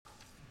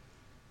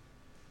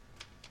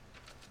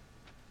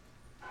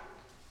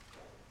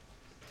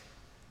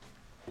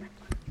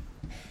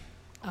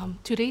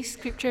Today's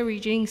scripture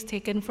reading is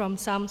taken from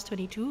Psalms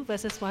 22,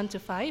 verses 1 to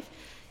 5,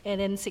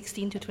 and then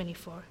 16 to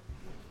 24.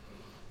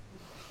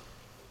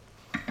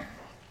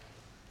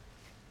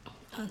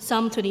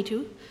 Psalm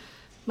 22.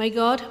 My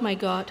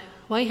God,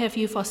 why have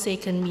you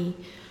forsaken me?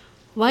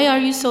 Why are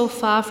you so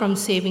far from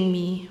saving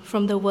me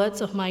from the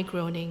words of my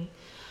groaning?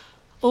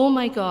 O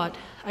my God,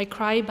 I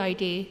cry by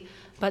day,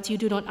 but you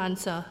do not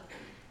answer,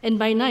 and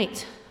by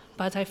night,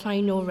 but I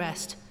find no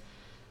rest.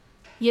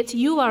 Yet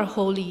you are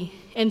holy,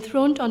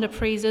 enthroned on the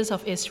praises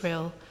of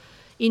Israel.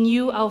 In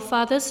you our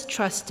fathers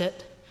trusted.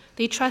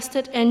 They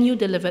trusted and you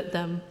delivered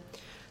them.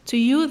 To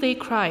you they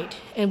cried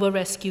and were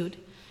rescued.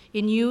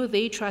 In you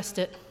they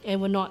trusted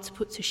and were not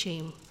put to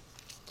shame.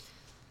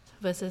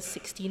 Verses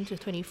 16 to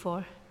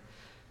 24.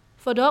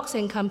 For dogs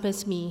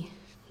encompass me,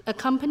 a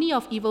company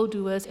of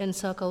evildoers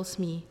encircles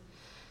me.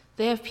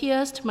 They have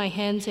pierced my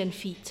hands and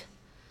feet.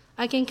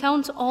 I can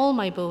count all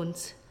my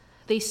bones.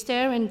 They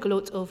stare and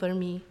gloat over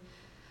me.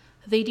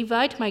 They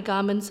divide my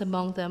garments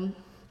among them,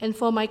 and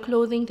for my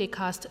clothing they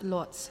cast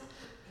lots.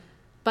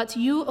 But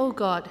you, O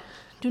God,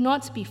 do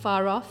not be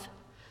far off.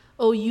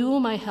 O you,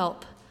 my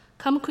help,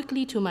 come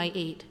quickly to my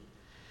aid.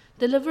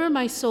 Deliver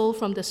my soul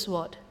from the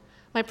sword,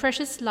 my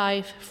precious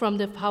life from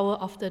the power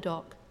of the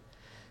dog.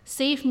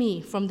 Save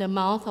me from the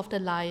mouth of the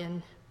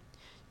lion.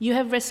 You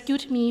have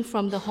rescued me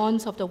from the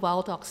horns of the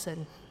wild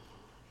oxen.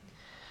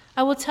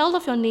 I will tell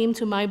of your name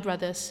to my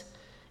brothers.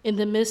 In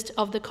the midst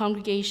of the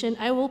congregation,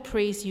 I will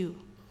praise you.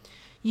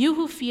 You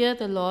who fear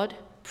the Lord,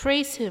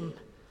 praise him.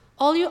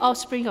 All you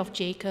offspring of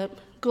Jacob,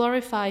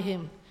 glorify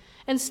him,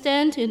 and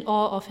stand in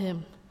awe of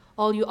him,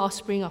 all you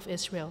offspring of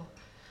Israel.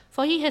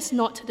 For he has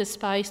not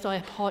despised or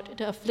abhorred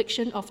the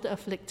affliction of the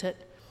afflicted,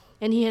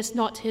 and he has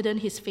not hidden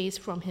his face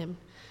from him,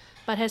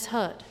 but has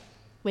heard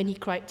when he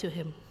cried to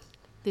him.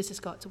 This is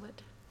God's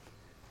word.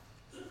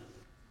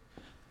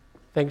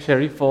 Thanks,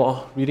 Sherry,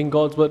 for reading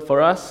God's word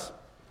for us.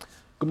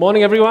 Good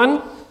morning,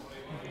 everyone.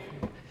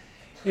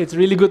 It's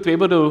really good to be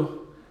able to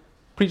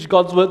preach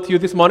God's word to you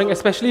this morning,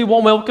 especially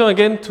warm welcome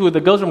again to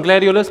the girls from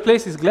Gladiolus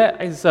Place. It's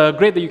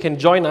great that you can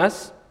join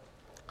us.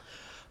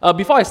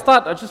 Before I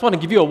start, I just want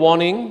to give you a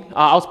warning.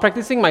 I was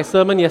practicing my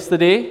sermon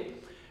yesterday,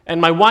 and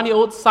my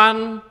 1-year-old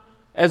son,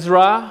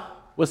 Ezra,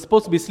 was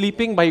supposed to be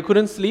sleeping, but he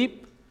couldn't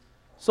sleep.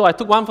 So I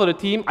took one for the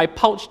team. I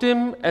pouched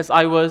him as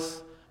I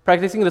was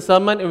practicing the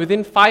sermon, and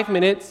within 5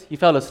 minutes, he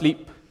fell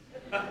asleep.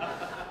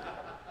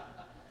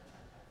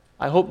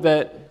 I hope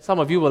that some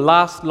of you will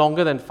last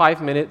longer than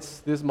 5 minutes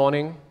this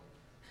morning.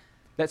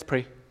 Let's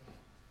pray.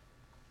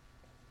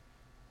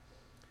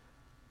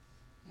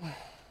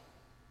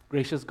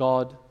 Gracious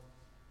God,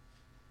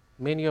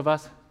 many of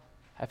us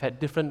have had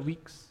different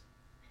weeks.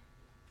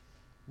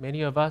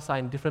 Many of us are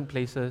in different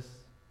places,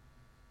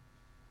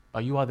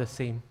 but you are the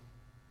same.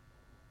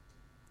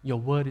 Your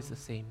word is the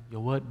same.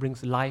 Your word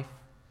brings life.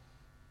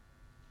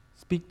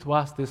 Speak to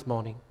us this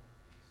morning.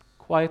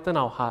 Quieten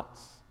our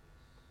hearts.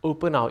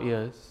 Open our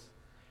ears.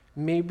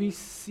 May we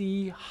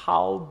see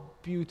how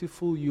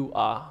beautiful you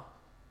are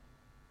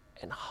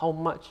and how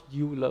much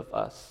you love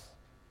us.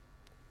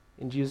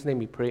 In Jesus' name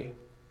we pray.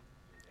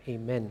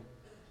 Amen.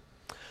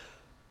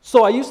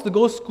 So I used to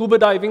go scuba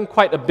diving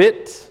quite a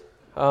bit.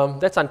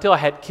 That's until I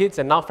had kids,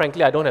 and now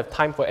frankly I don't have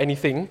time for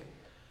anything.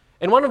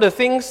 And one of the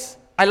things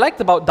I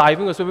liked about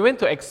diving was when we went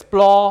to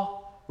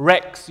explore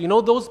wrecks. You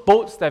know, those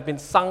boats that have been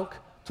sunk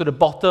to the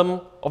bottom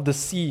of the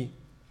sea.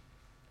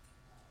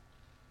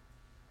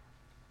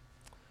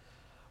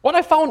 One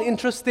of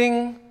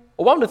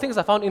the things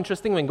I found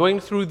interesting when going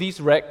through these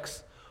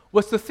wrecks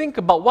was to think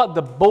about what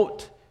the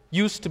boat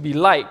used to be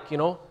like. You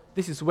know,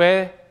 this is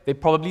where they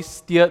probably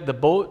steered the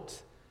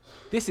boat.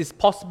 This is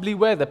possibly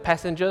where the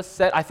passengers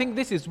sat. I think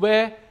this is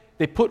where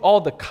they put all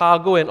the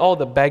cargo and all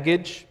the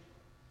baggage.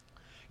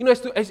 You know,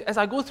 as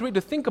I go through it,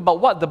 to think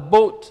about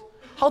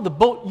how the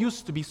boat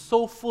used to be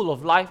so full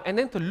of life, and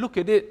then to look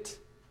at it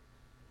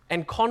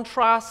and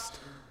contrast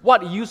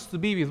what it used to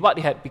be with what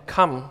it had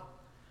become.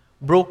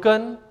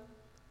 Broken,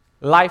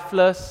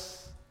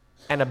 lifeless,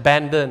 and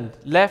abandoned,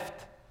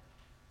 left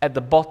at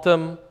the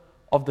bottom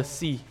of the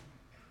sea.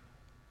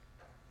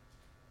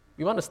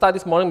 We want to start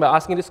this morning by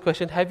asking this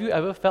question: have you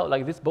ever felt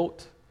like this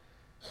boat?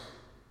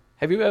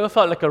 Have you ever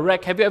felt like a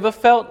wreck? Have you ever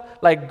felt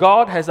like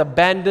God has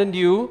abandoned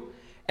you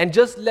and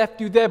just left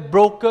you there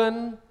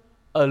broken,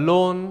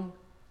 alone,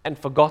 and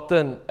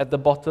forgotten at the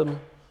bottom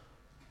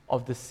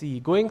of the sea?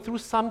 Going through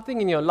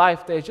something in your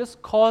life that is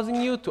just causing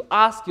you to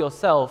ask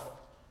yourself,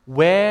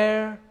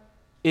 where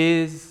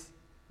is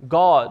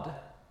God?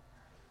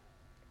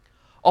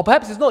 Or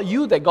perhaps it's not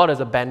you that God has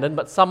abandoned,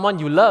 but someone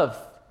you love.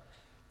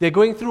 They're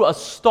going through a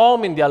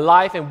storm in their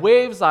life and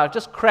waves are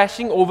just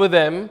crashing over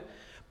them,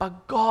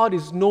 but God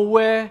is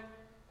nowhere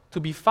to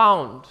be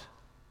found.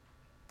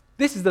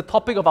 This is the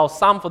topic of our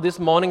psalm for this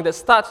morning that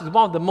starts with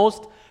one of the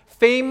most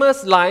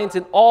famous lines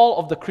in all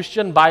of the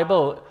Christian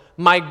Bible.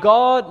 My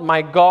God,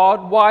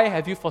 why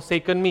have you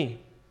forsaken me?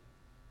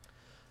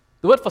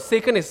 The word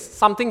forsaken is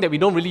something that we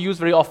don't really use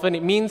very often.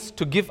 It means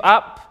to give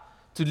up,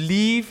 to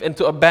leave and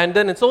to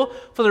abandon. And so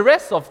for the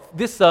rest of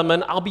this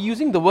sermon, I'll be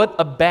using the word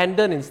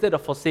abandon instead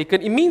of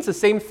forsaken. It means the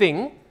same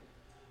thing,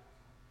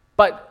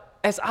 but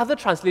as other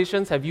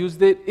translations have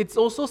used it, it's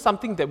also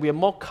something that we are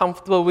more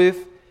comfortable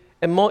with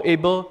and more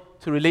able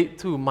to relate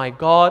to. My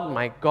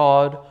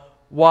God,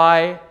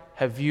 why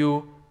have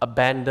you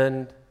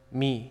abandoned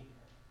me?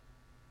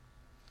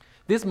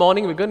 This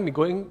morning we're going to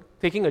be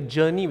taking a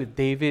journey with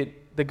David,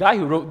 the guy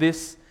who wrote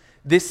this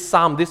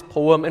psalm, this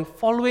poem, and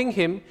following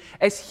him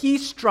as he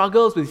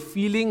struggles with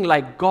feeling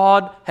like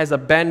God has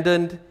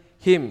abandoned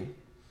him.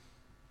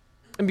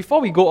 And before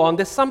we go on,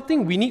 there's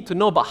something we need to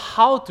know about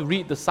how to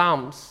read the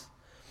Psalms.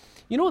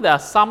 You know, there are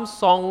some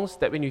songs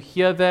that when you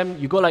hear them,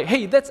 you go like,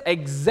 hey, that's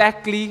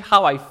exactly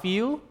how I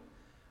feel.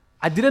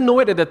 I didn't know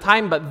it at the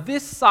time, but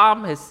this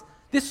song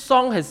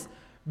has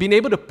been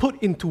able to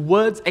put into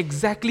words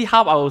exactly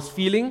how I was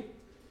feeling.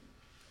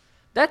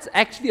 That's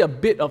actually a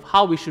bit of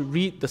how we should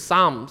read the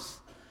Psalms.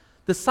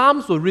 The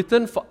Psalms were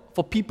written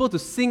for people to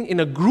sing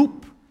in a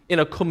group, in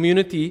a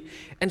community,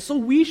 and so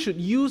we should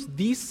use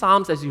these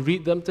Psalms as you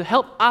read them to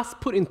help us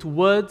put into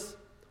words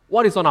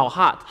what is on our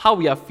heart, how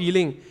we are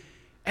feeling,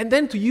 and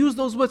then to use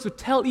those words to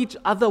tell each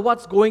other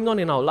what's going on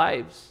in our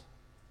lives.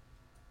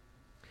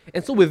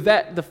 And so with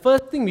that, the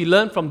first thing we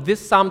learn from this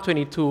Psalm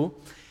 22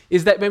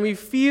 is that when we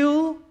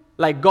feel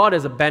like God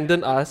has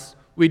abandoned us,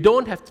 we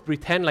don't have to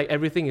pretend like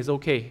everything is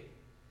okay.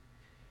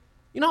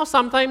 You know how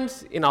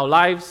sometimes in our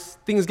lives,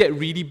 things get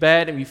really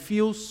bad and we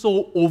feel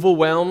so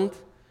overwhelmed,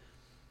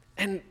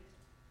 and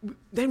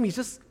then we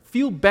just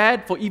feel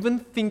bad for even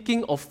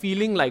thinking or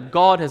feeling like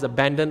God has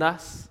abandoned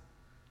us?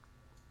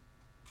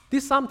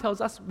 This psalm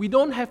tells us we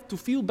don't have to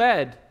feel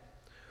bad.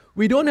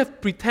 We don't have to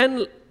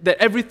pretend that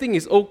everything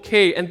is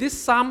okay. And this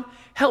psalm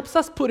helps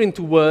us put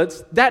into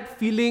words that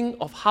feeling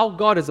of how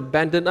God has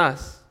abandoned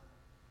us.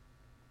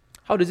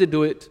 How does it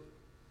do it?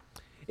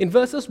 In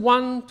verses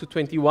 1 to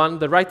 21,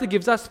 the writer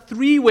gives us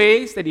 3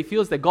 ways that he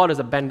feels that God has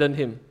abandoned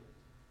him.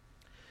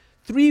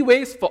 3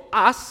 ways for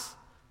us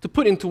to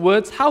put into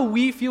words how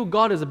we feel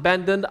God has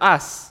abandoned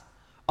us,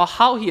 or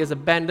how he has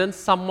abandoned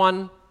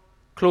someone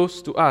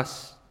close to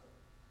us.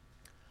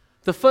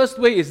 The first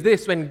way is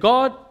this: when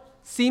God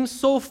seems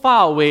so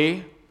far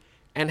away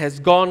and has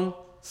gone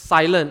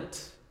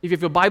silent. If you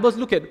have your Bibles,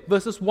 look at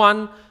verses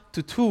 1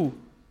 to 2.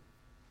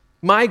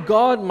 My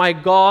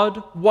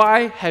God,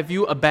 why have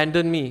you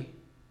abandoned me?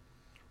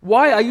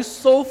 Why are you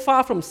so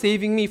far from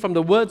saving me from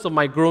the words of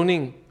my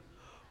groaning?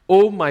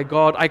 Oh my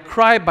God, I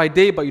cry by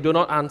day, but you do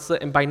not answer,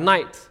 and by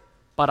night,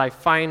 but I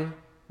find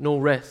no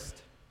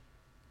rest.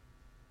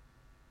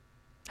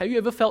 Have you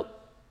ever felt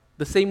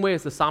the same way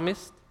as the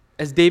psalmist,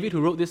 as David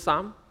who wrote this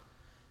psalm?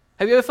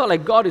 Have you ever felt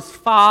like God is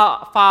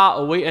far,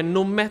 far away, and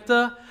no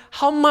matter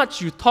how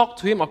much you talk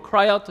to him or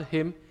cry out to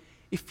him,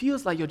 it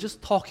feels like you're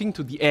just talking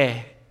to the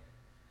air?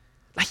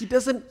 Like he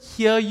doesn't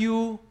hear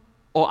you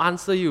or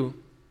answer you.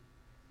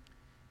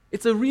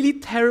 It's a really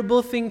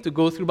terrible thing to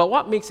go through, but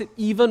what makes it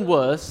even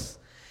worse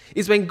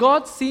is when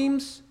God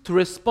seems to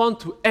respond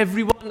to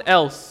everyone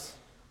else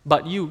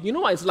but you. You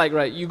know what it's like,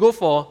 right? You go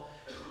for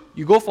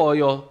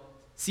your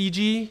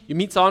CG, you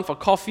meet someone for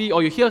coffee,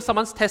 or you hear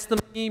someone's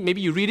testimony,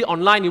 maybe you read it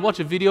online, you watch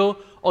a video,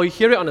 or you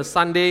hear it on a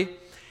Sunday,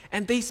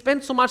 and they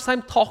spend so much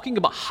time talking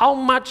about how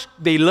much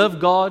they love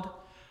God,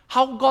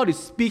 how God is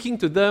speaking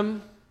to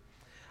them,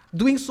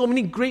 doing so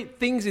many great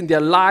things in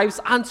their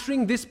lives,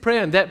 answering this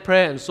prayer and that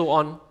prayer, and so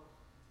on.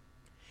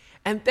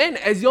 And then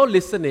as you're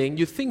listening,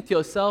 you think to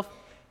yourself,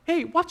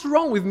 hey, what's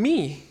wrong with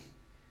me?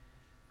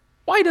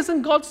 Why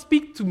doesn't God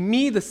speak to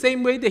me the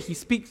same way that he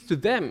speaks to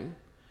them?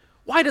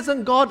 Why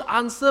doesn't God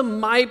answer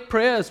my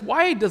prayers?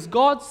 Why does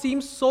God seem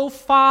so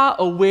far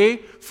away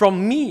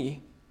from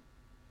me?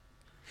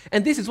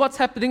 And this is what's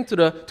happening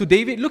to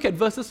David. Look at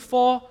verses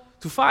 4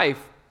 to 5.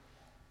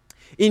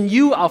 In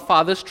you our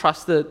fathers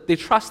trusted. They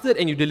trusted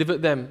and you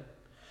delivered them.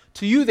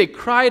 To you they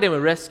cried and were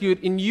rescued.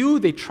 In you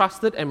they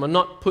trusted and were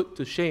not put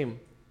to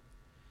shame.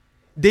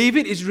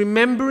 David is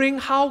remembering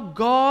how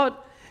God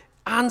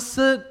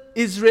answered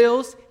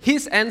Israel's,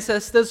 his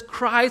ancestors'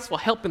 cries for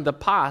help in the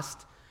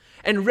past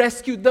and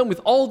rescued them with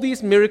all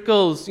these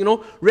miracles,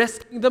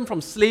 rescuing them from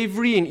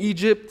slavery in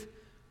Egypt,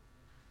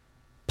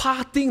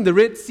 parting the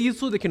Red Sea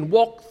so they can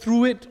walk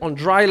through it on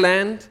dry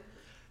land,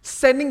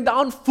 sending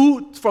down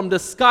food from the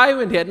sky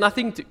when they had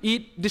nothing to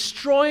eat,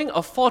 destroying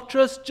a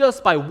fortress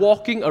just by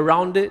walking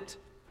around it.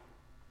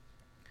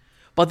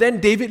 But then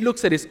David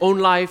looks at his own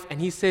life and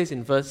he says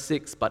in verse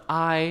 6, but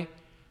I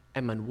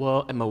am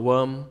a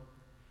worm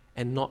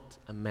and not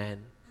a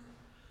man.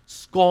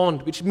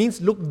 Scorned, which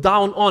means looked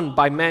down on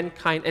by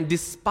mankind, and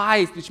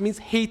despised, which means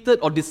hated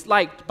or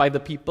disliked by the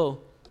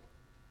people.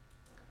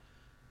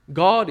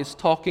 God is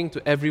talking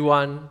to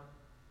everyone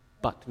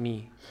but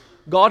me.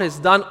 God has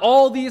done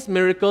all these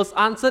miracles,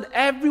 answered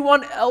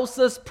everyone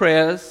else's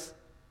prayers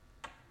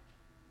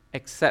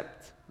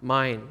except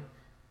mine.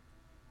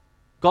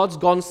 God's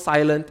gone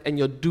silent and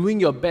you're doing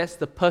your best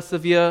to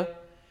persevere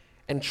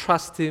and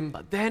trust him,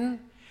 but then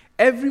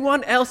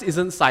everyone else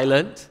isn't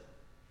silent.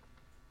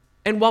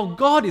 And while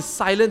God is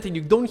silent and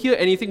you don't hear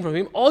anything from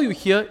Him, all you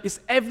hear is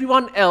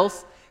everyone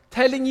else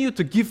telling you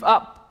to give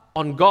up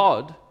on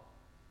God.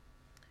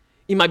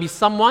 It might be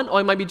someone,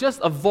 or it might be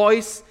just a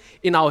voice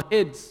in our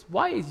heads.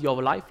 Why is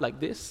your life like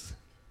this?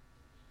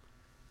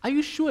 Are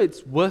you sure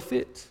it's worth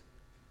it?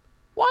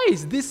 Why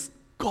is this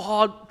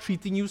God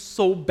treating you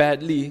so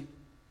badly?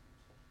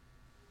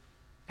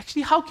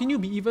 Actually, how can you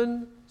be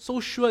even so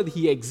sure that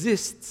He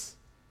exists?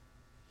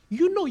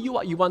 You know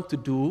what you want to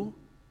do.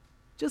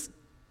 Just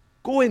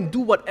go and do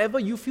whatever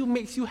you feel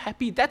makes you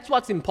happy. That's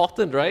what's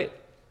important, right?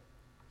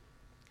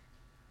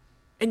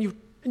 And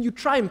you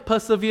try and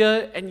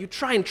persevere, and you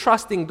try and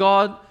trust in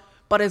God,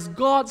 but as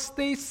God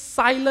stays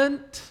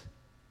silent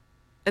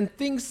and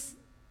things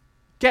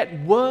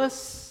get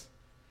worse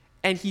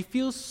and He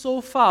feels so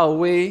far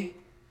away,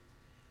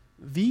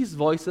 these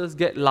voices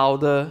get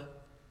louder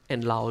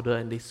and louder,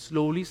 and they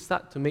slowly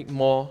start to make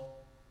more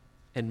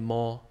and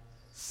more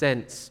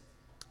sense.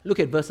 Look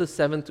at verses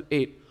 7 to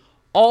 8.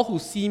 All who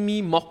see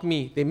me mock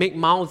me. They make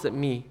mouths at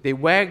me. They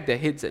wag their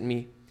heads at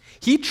me.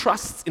 He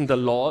trusts in the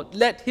Lord.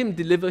 Let Him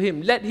deliver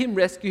him. Let Him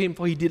rescue him,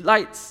 for He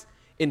delights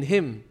in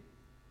him.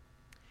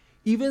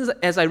 Even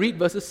as I read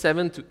verses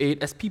 7 to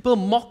 8, as people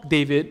mock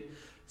David,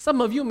 some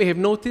of you may have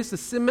noticed the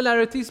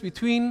similarities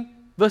between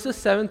verses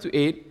 7 to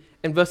 8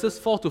 and verses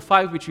 4 to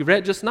 5, which we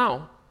read just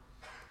now.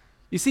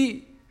 You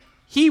see,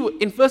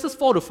 in verses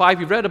 4 to 5,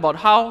 we read about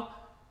how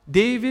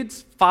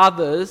David's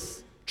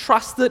fathers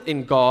trusted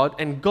in God,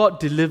 and God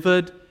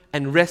delivered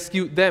and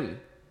rescued them.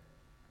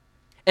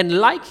 And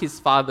like his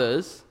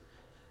fathers,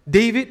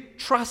 David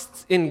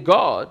trusts in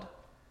God,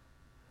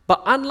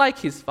 but unlike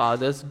his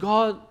fathers,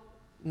 God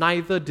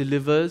neither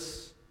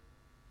delivers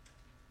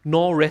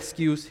nor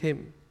rescues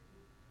him.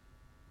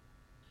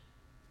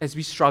 As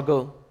we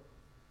struggle,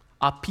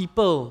 are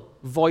people,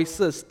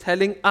 voices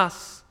telling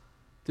us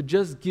to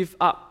just give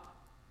up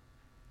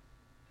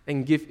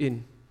and give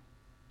in?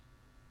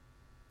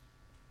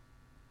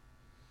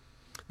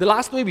 The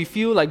last way we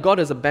feel like God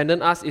has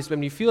abandoned us is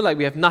when we feel like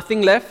we have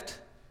nothing left,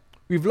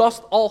 we've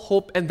lost all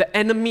hope, and the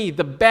enemy,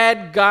 the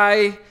bad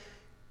guy,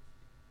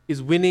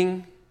 is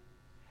winning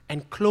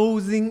and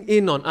closing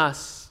in on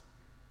us.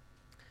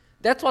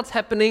 That's what's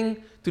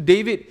happening to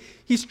David.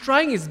 He's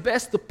trying his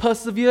best to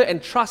persevere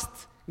and trust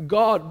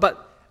God,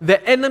 but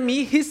the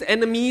enemy, his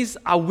enemies,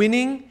 are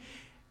winning,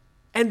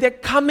 and they're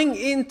coming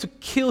in to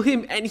kill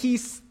him, and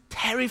he's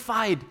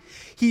terrified.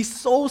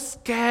 He's so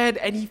scared,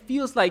 and he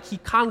feels like he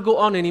can't go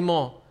on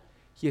anymore.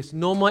 He has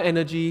no more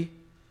energy,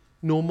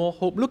 no more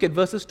hope. Look at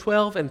verses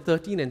 12 and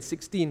 13 and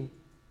 16.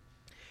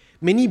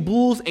 Many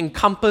bulls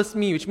encompass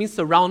me, which means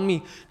surround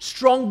me.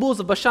 Strong bulls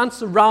of Bashan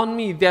surround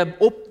me. They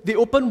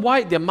open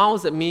wide their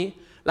mouths at me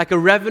like a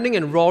ravening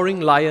and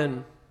roaring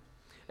lion.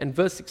 And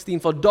verse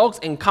 16, for dogs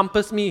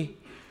encompass me.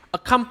 A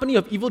company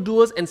of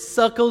evildoers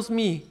encircles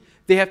me.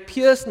 They have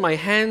pierced my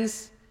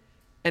hands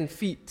and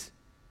feet.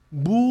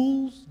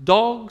 Bulls,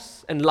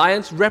 dogs, and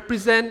lions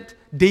represent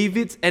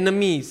David's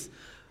enemies.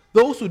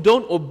 Those who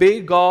don't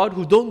obey God,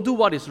 who don't do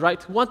what is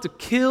right, who want to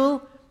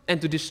kill and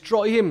to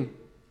destroy him.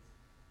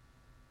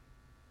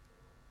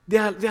 They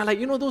are like,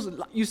 those,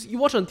 you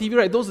watch on TV,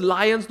 right? Those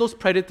lions, those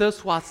predators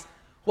who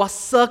are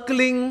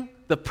circling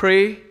the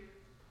prey,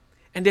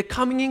 and they're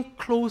coming in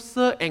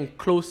closer and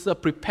closer,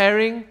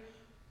 preparing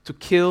to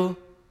kill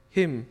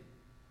him.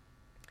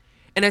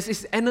 And as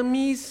his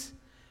enemies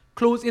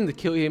close in to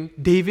kill him,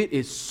 David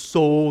is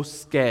so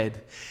scared.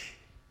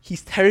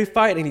 He's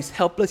terrified and he's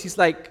helpless. He's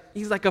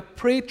like a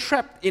prey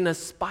trapped in a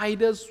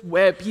spider's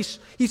web. He's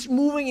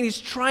moving and he's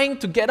trying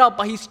to get out,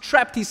 but he's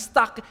trapped, he's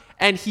stuck,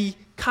 and he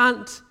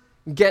can't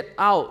get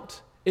out.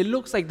 It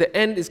looks like the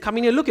end is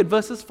coming near. Look at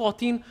verses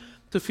 14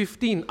 to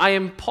 15.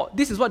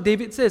 This is what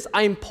David says.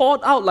 I am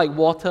poured out like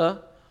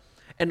water,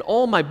 and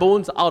all my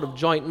bones are out of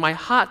joint. My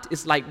heart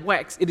is like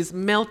wax. It is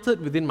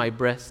melted within my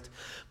breast.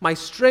 My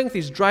strength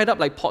is dried up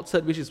like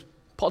potsherd,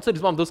 potsherd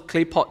is one of those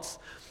clay pots.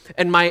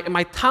 And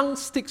my tongue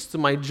sticks to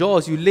my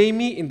jaws. You lay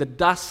me in the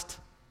dust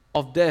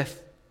of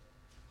death.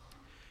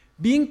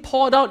 Being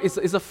poured out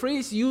is a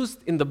phrase used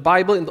in the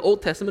Bible, in the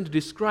Old Testament, to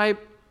describe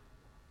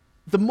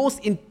the most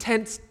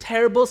intense,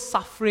 terrible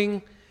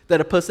suffering that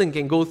a person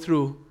can go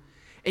through.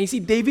 And you see,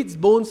 David's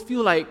bones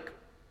feel like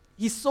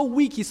he's so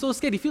weak, he's so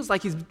scared. He feels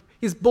like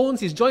his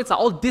bones, his joints are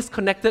all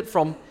disconnected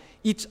from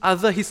each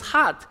other. His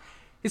heart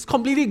is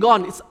completely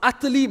gone. It's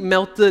utterly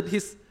melted.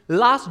 His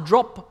last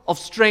drop of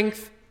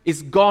strength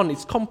is gone.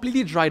 It's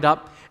completely dried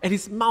up, and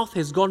his mouth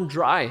has gone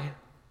dry.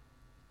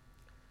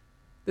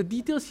 The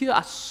details here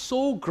are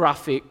so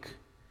graphic.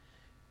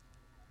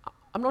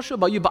 I'm not sure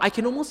about you, but I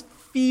can almost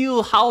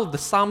feel how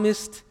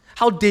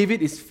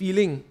David is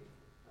feeling.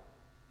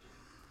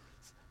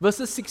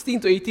 Verses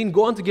 16 to 18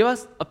 go on to give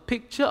us a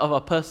picture of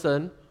a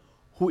person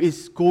who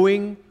is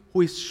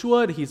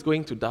sure that he's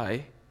going to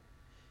die.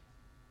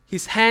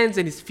 His hands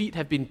and his feet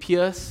have been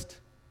pierced.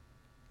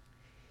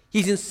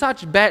 He's in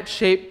such bad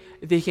shape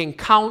that he can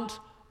count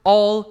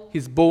all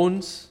his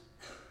bones.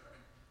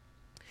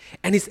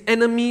 And his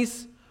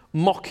enemies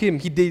mock him.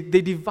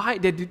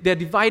 They're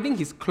dividing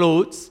his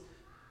clothes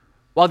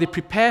while they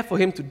prepare for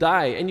him to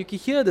die. And you can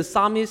hear the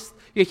psalmist,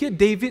 you can hear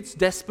David's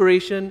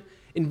desperation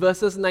in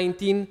verses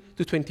 19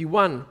 to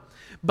 21.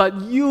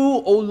 But you,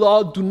 O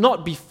Lord, do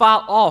not be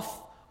far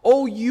off.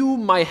 O you,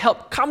 my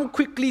help, come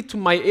quickly to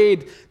my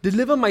aid.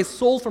 Deliver my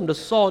soul from the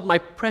sword, my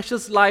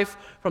precious life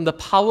from the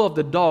power of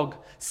the dog.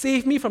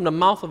 Save me from the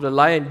mouth of the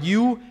lion.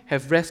 You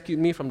have rescued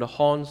me from the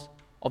horns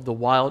of the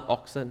wild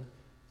oxen.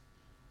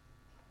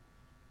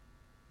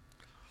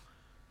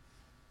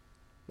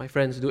 My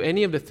friends, do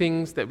any of the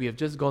things that we have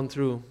just gone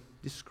through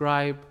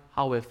describe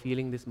how we're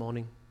feeling this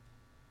morning?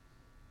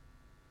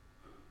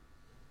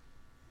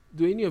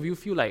 Do any of you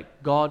feel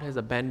like God has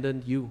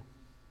abandoned you?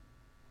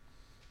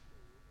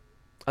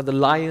 Are the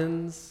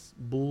lions,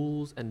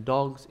 bulls, and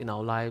dogs in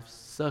our lives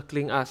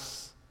circling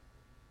us,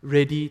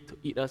 ready to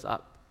eat us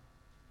up?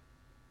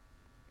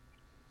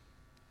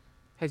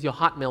 Has your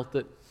heart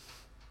melted?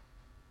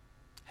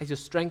 Has your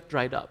strength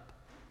dried up?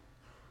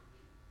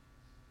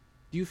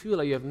 Do you feel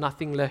like you have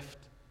nothing left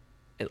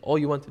and all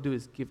you want to do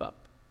is give up?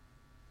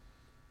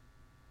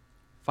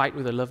 Fight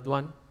with a loved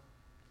one,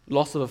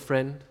 loss of a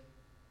friend,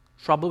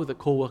 trouble with a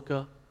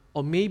co-worker,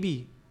 or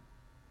maybe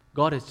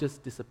God has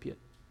just disappeared.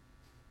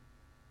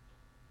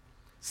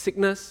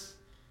 Sickness,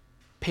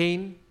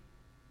 pain,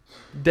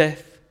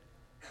 death,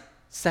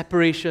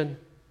 separation,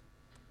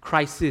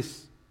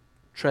 crisis,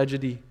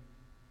 tragedy.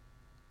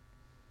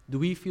 Do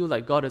we feel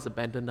like God has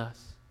abandoned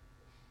us?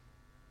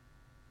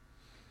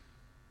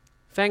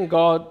 Thank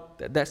God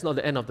that that's not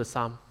the end of the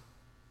psalm.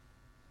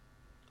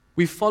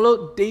 We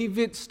followed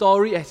David's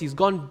story as he's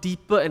gone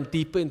deeper and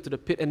deeper into the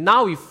pit. And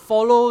now we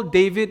follow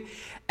David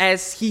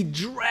as he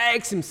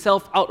drags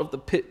himself out of the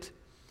pit.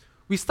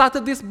 We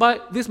started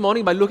this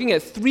morning by looking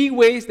at 3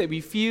 ways that we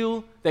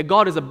feel that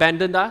God has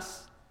abandoned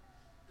us.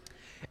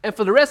 And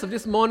for the rest of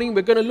this morning,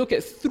 we're going to look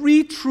at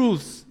 3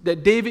 truths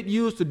that David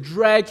used to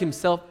drag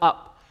himself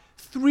up.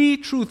 3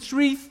 truths,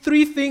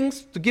 three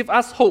things to give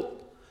us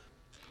hope,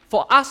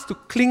 for us to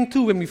cling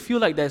to when we feel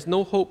like there's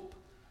no hope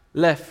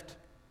left.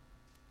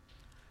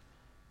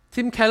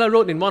 Tim Keller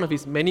wrote in one of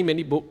his many,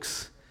 many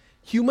books,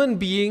 human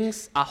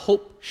beings are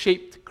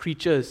hope-shaped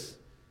creatures.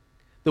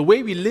 The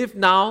way we live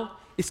now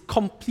is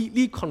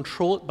completely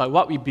controlled by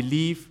what we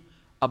believe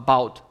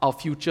about our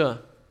future.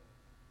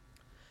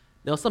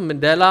 Nelson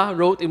Mandela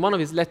wrote in one of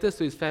his letters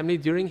to his family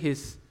during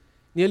his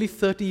nearly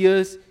 30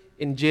 years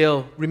in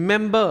jail,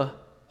 remember,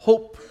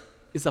 hope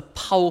is a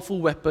powerful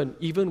weapon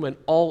even when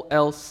all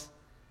else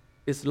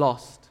is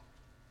lost.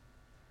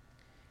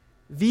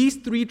 These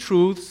 3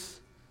 truths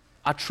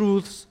are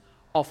truths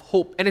of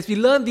hope. And as we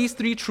learn these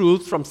 3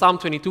 truths from Psalm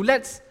 22,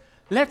 let's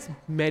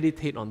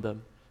meditate on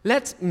them.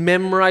 Let's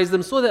memorize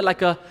them so that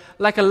like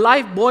a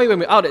life buoy when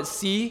we're out at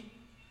sea,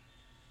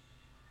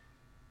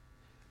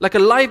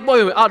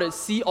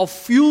 or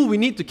fuel we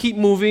need to keep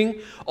moving,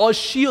 or a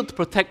shield to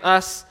protect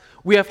us,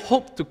 we have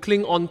hope to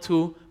cling on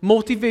to,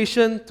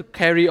 motivation to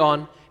carry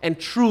on, and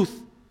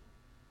truth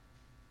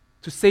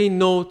to say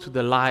no to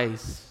the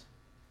lies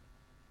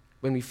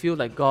when we feel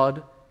like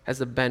God has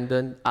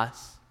abandoned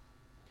us.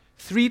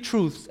 3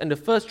 truths, and the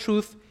first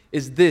truth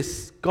is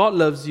this: God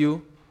loves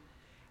you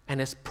and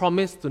has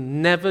promised to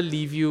never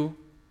leave you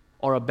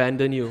or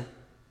abandon you.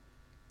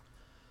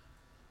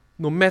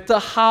 No matter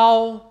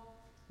how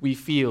we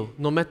feel,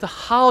 no matter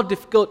how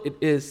difficult it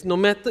is,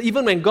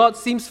 even when God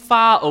seems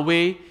far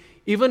away,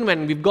 even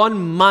when we've gone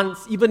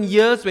months, even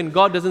years when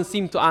God doesn't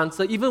seem to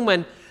answer, even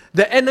when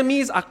the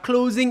enemies are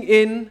closing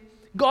in,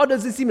 God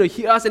doesn't seem to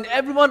hear us, and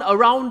everyone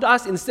around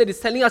us instead is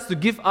telling us to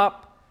give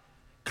up,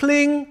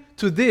 cling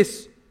to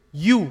this: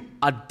 you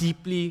are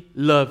deeply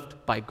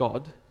loved by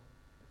God.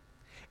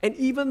 And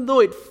even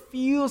though it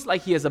feels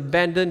like He has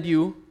abandoned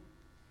you,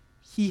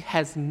 He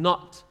has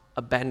not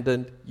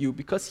abandoned you,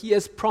 because He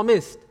has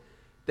promised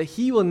that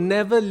He will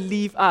never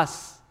leave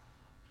us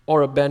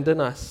or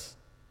abandon us.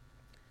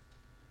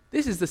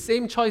 This is the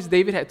same choice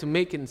David had to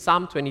make in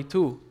Psalm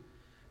 22.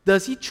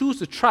 Does he choose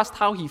to trust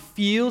how he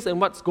feels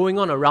and what's going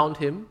on around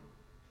him?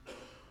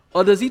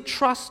 Or does he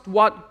trust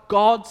what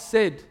God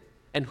said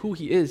and who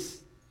He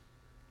is?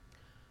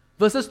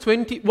 Verses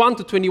 21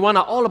 to 21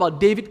 are all about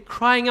David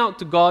crying out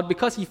to God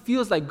because he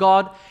feels like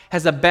God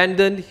has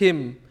abandoned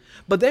him.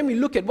 But then we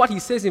look at what he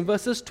says in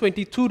verses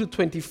 22 to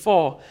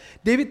 24.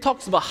 David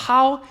talks about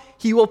how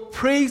he will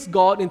praise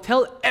God and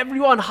tell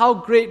everyone how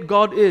great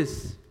God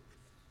is.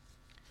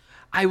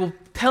 I will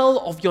tell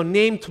of your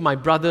name to my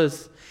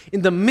brothers.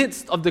 In the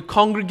midst of the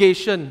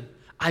congregation,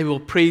 I will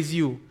praise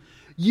you.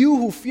 You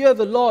who fear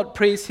the Lord,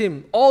 praise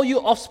Him. All you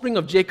offspring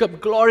of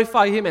Jacob,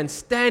 glorify Him and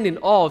stand in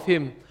awe of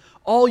Him.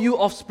 All you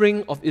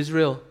offspring of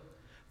Israel,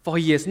 for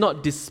He has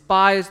not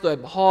despised or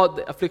abhorred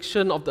the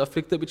affliction of the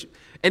afflicted.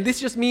 And this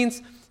just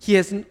means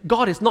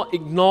God has not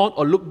ignored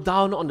or looked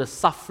down on the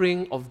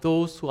suffering of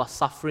those who are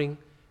suffering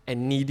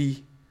and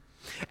needy.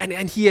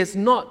 And He has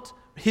not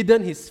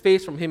hidden His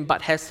face from him,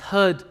 but has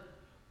heard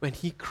when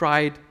he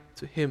cried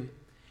to Him.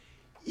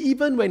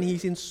 Even when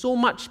he's in so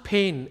much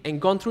pain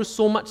and gone through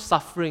so much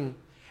suffering,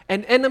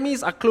 and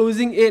enemies are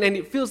closing in and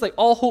it feels like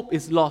all hope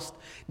is lost,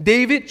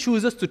 David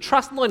chooses to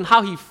trust not in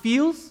how he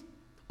feels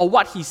or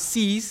what he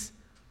sees,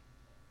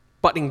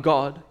 but in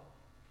God.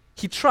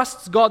 He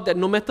trusts God that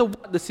no matter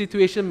what the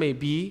situation may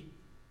be,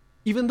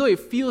 even though it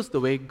feels the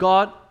way,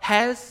 God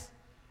has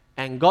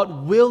and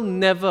God will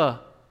never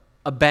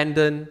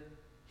abandon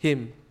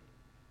him.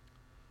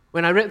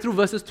 When I read through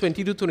verses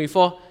 20 to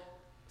 24,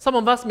 some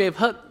of us may have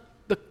heard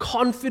the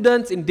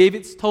confidence in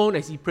David's tone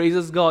as he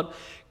praises God.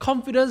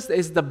 Confidence that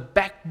is the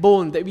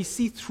backbone that we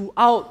see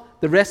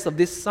throughout the rest of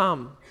this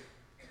psalm.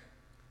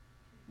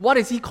 What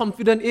is he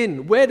confident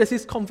in? Where does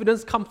his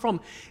confidence come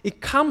from?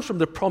 It comes from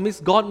the promise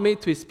God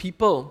made to his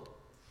people.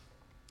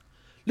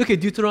 Look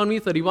at Deuteronomy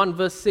 31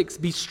 verse 6.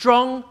 Be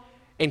strong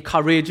and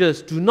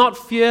courageous. Do not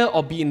fear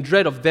or be in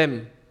dread of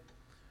them.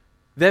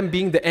 Them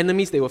being the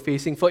enemies they were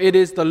facing. For it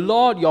is the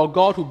Lord your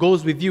God who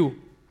goes with you.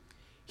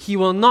 He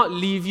will not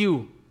leave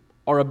you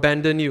or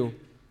abandon you.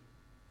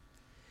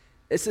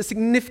 It's a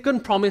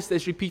significant promise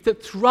that's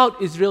repeated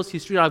throughout Israel's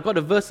history. I've got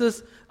the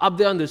verses up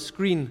there on the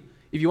screen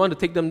if you want to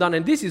take them down.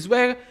 And this is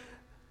where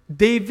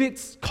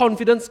David's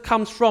confidence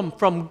comes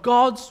from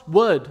God's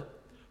word,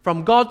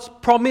 from God's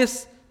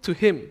promise to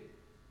him.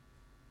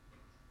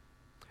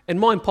 And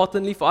more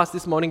importantly for us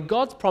this morning,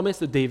 God's promise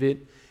to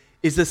David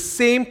is the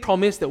same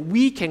promise that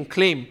we can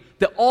claim,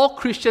 that all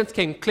Christians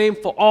can claim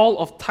for all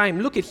of time.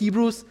 Look at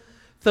Hebrews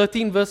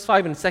 13 verse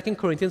 5 and 2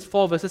 Corinthians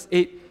 4 verses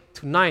 8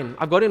 to 9.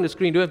 I've got it on the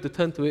screen, you don't have to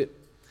turn to it.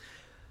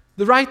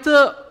 The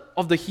writer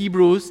of the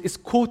Hebrews is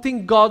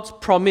quoting God's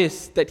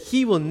promise that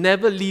he will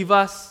never leave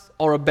us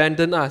or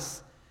abandon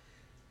us.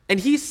 And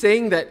he's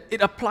saying that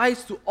it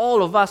applies to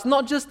all of us,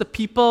 not just the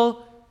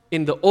people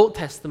in the Old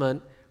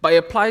Testament, but it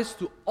applies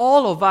to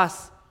all of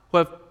us who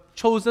have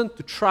chosen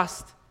to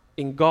trust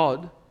in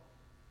God.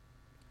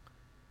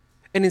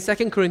 And in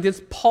 2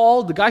 Corinthians,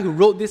 Paul, the guy who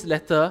wrote this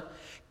letter,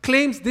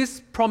 claims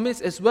this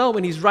promise as well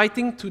when he's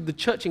writing to the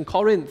church in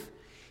Corinth.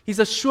 He's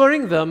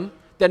assuring them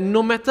that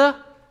no matter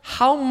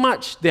how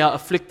much they are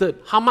afflicted,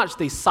 how much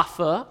they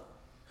suffer,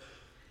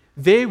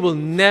 they will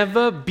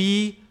never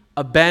be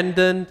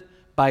abandoned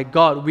by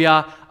God. We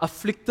are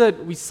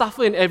afflicted, we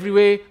suffer in every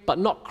way, but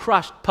not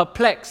crushed,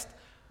 perplexed,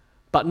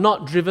 but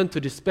not driven to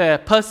despair,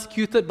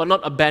 persecuted, but not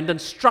abandoned,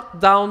 struck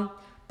down,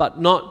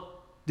 but not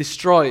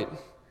destroyed.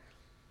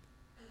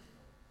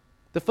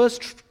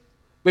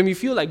 When we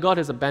feel like God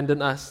has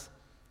abandoned us,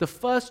 the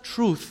first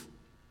truth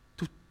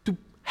to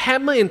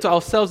hammer into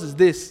ourselves is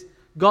this: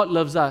 God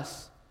loves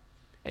us,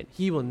 and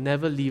He will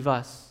never leave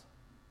us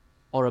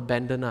or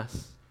abandon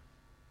us.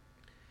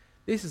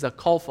 This is a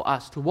call for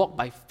us to walk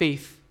by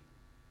faith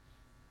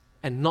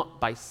and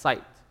not by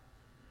sight.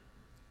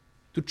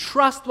 To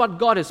trust what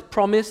God has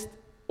promised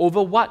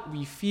over what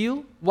we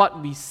feel,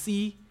 what we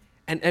see,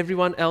 and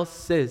everyone else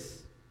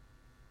says.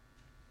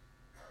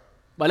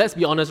 But let's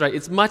be honest, right?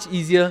 It's much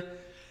easier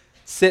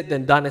said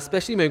than done,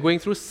 especially when you're going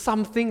through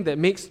something that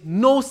makes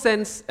no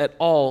sense at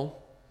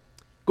all.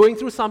 Going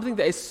through something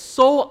that is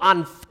so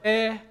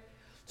unfair,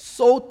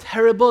 so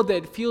terrible that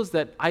it feels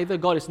that either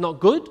God is not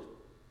good,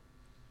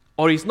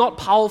 or He's not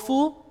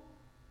powerful,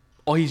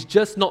 or He's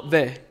just not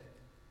there.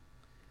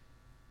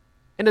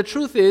 And the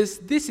truth is,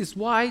 this is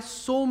why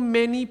so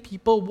many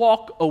people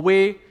walk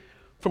away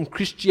from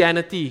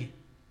Christianity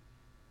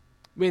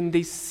when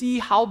they see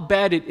how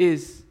bad it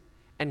is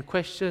and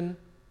question,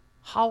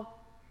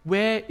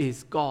 where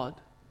is God?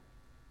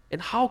 And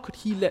how could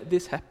He let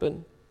this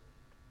happen?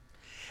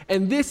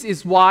 And this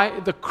is why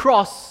the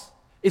cross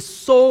is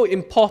so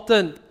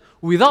important.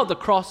 Without the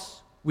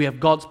cross, we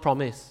have God's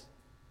promise.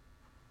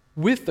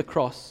 With the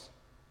cross,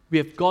 we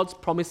have God's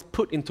promise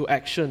put into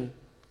action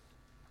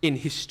in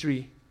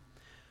history.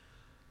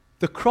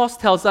 The cross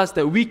tells us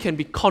that we can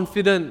be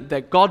confident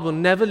that God will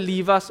never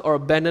leave us or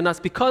abandon us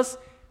because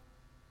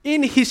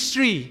in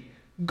history,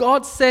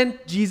 God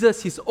sent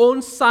Jesus, His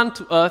own Son,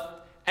 to earth,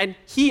 and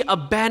He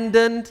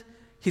abandoned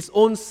His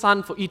own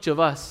Son for each of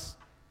us.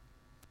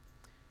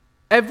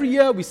 Every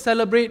year we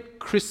celebrate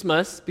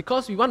Christmas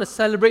because we want to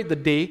celebrate the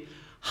day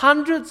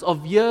hundreds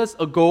of years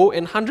ago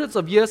and hundreds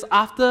of years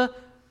after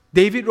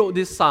David wrote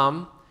this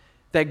psalm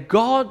that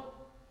God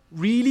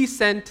really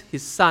sent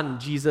His Son,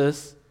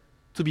 Jesus,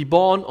 to be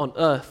born on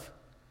earth.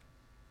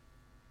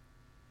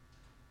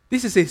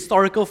 This is a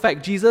historical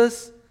fact.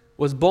 Jesus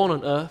was born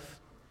on earth.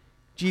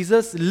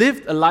 Jesus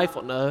lived a life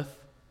on earth.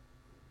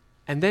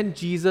 And then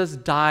Jesus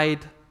died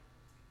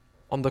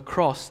on the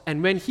cross.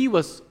 And when He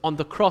was on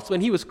the cross,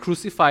 when He was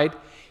crucified,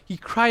 He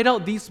cried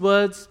out these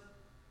words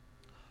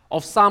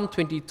of Psalm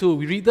 22.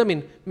 We read them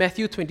in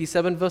Matthew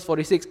 27, verse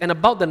 46. And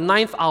about the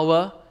 9th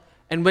hour,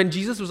 and when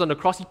Jesus was on the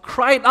cross, He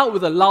cried out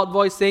with a loud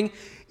voice saying,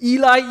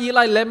 Eli,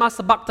 Eli, lema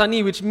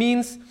sabachthani, which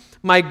means,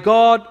 my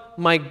God,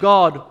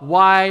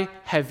 why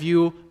have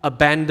you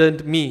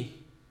abandoned me?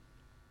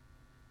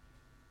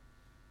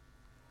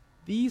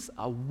 These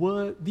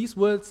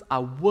words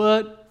are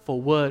word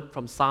for word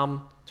from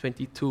Psalm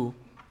 22.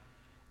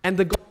 And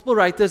the gospel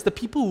writers, the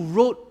people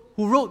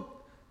who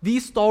wrote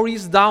these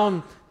stories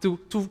down to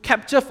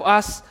capture for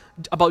us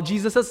about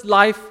Jesus'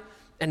 life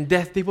and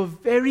death, they were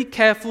very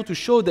careful to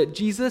show that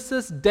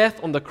Jesus'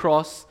 death on the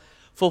cross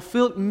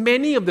fulfilled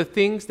many of the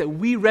things that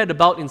we read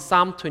about in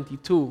Psalm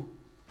 22.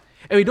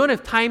 And we don't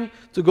have time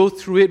to go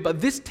through it,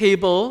 but this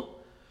table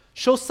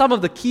shows some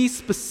of the key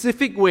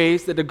specific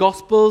ways that the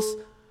Gospels,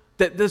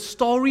 that the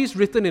stories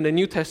written in the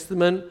New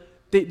Testament,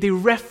 they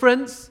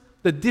reference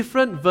the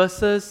different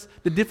verses,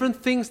 the different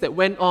things that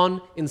went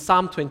on in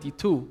Psalm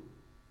 22.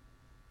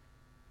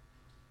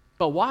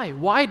 But why?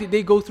 Why did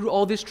they go through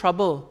all this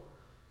trouble?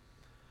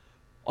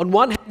 On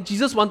one hand,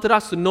 Jesus wanted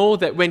us to know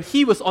that when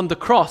he was on the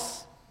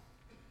cross,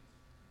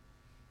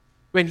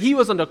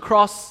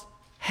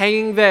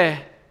 hanging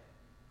there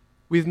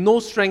with no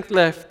strength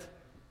left,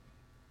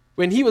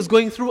 when he was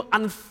going through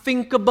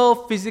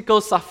unthinkable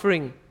physical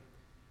suffering,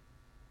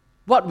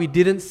 what we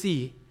didn't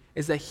see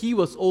is that he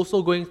was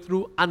also going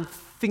through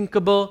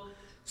unthinkable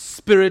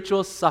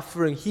spiritual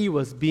suffering. He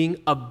was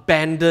being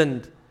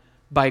abandoned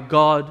by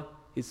God,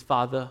 his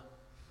Father.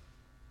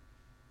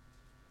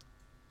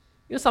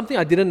 You know, something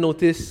I didn't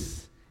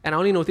notice, and I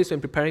only noticed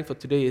when preparing for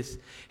today is,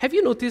 have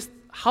you noticed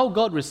how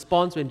God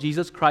responds when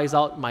Jesus cries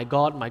out, my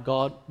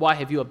God, why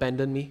have you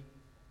abandoned me?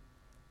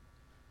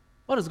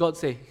 What does God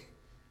say?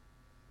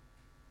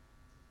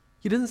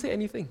 He doesn't say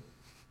anything.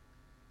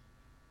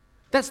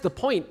 That's the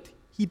point.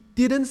 He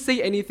didn't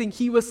say anything.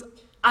 He was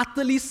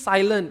utterly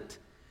silent.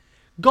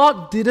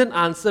 God didn't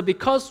answer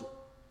because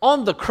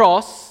on the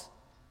cross,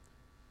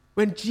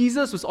 when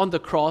Jesus was on the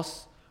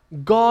cross,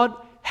 God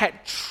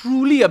had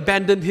truly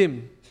abandoned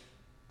him.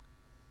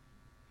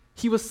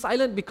 He was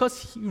silent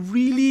because he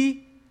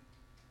really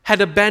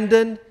had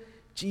abandoned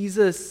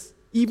Jesus,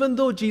 even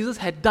though Jesus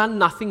had done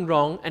nothing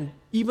wrong and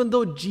even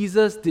though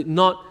Jesus did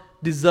not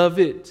deserve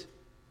it.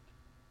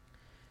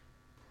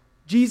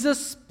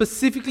 Jesus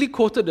specifically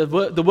quoted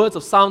the words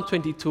of Psalm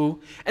 22,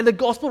 and the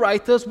gospel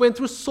writers went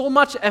through so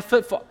much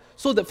effort for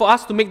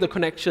us to make the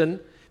connection,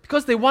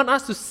 because they want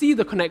us to see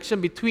the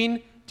connection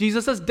between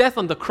Jesus' death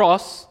on the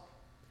cross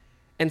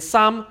and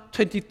Psalm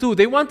 22.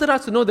 They wanted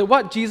us to know that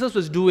what Jesus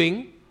was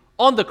doing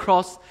on the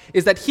cross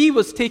is that he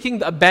was taking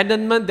the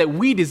abandonment that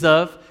we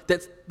deserve,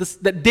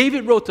 that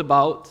David wrote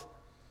about,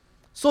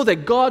 so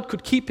that God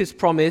could keep his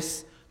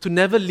promise to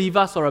never leave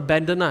us or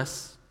abandon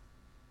us.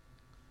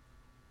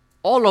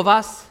 All of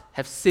us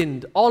have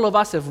sinned. All of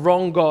us have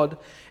wronged God.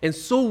 And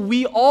so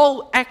we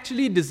all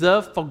actually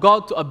deserve for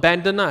God to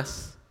abandon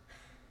us.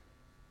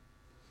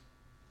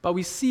 But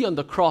we see on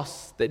the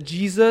cross that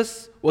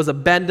Jesus was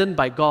abandoned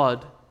by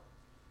God.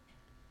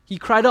 He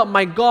cried out,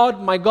 my God,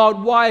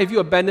 why have you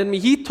abandoned me?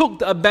 He took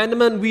the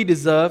abandonment we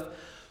deserve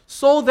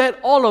so that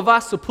all of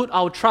us who put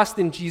our trust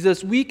in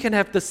Jesus, we can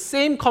have the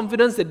same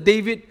confidence that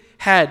David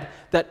had,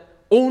 that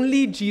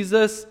only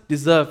Jesus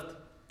deserved.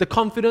 The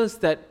confidence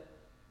that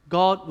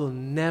God will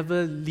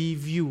never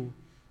leave you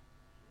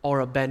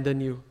or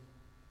abandon you.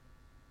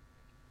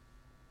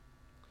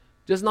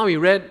 Just now we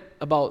read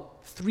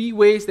about 3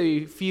 ways that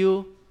we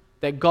feel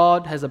that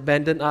God has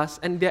abandoned us,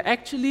 and there are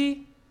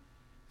actually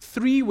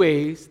 3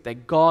 ways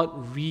that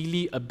God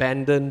really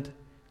abandoned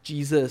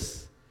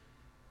Jesus.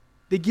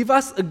 They give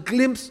us a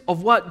glimpse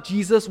of what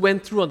Jesus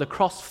went through on the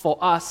cross for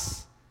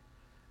us,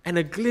 and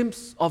a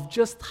glimpse of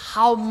just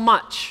how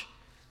much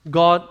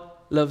God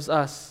loves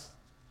us.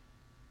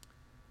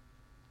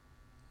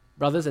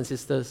 Brothers and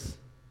sisters,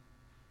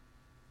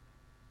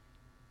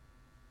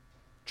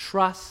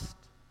 trust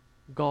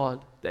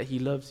God that he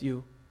loves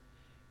you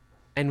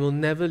and will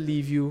never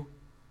leave you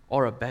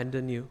or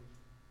abandon you.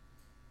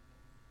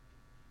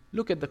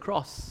 Look at the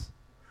cross.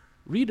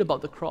 Read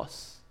about the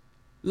cross.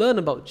 Learn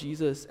about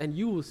Jesus, and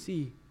you will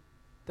see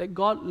that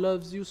God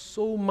loves you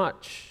so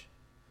much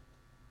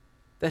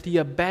that he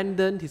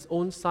abandoned his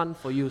own son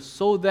for you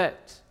so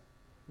that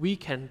we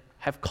can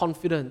have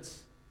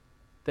confidence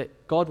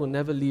that God will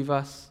never leave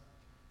us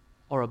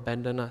or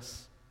abandon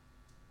us.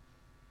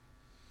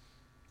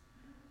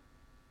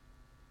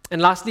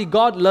 And lastly,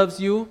 God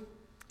loves you,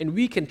 and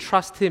we can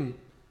trust him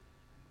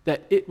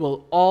that it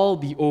will all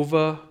be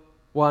over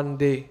one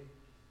day.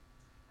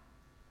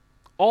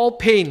 All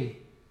pain,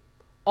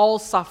 all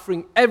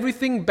suffering,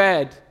 everything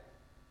bad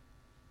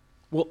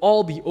will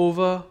all be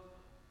over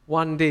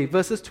one day.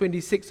 Verses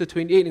 26 to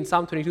 28 in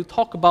Psalm 22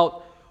 talk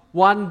about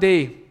one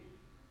day.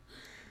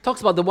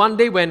 Talks about the one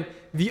day when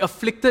the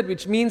afflicted,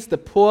 which means the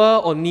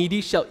poor or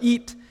needy, shall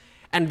eat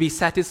and be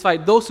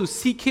satisfied. Those who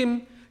seek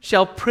him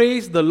shall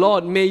praise the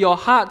Lord. May your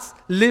hearts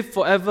live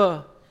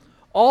forever.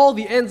 All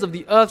the ends of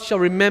the earth shall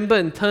remember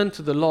and turn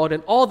to the Lord,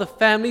 and all the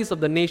families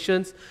of the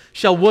nations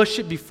shall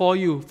worship before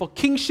you. For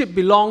kingship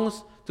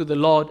belongs to the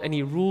Lord, and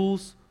he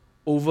rules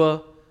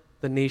over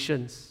the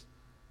nations.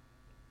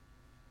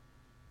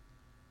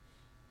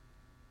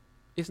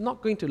 It's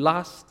not going to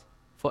last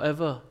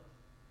forever.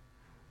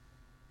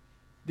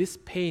 This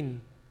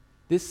pain,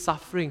 this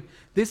suffering,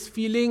 this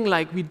feeling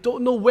like we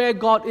don't know where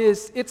God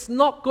is, it's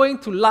not going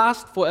to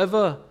last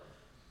forever.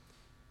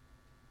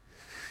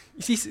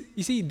 You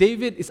see,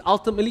 David is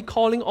ultimately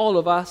calling all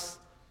of us,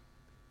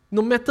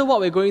 no matter what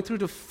we're going through,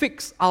 to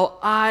fix our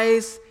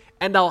eyes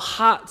and our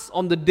hearts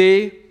on the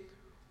day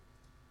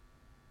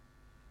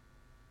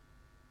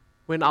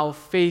when our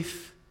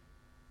faith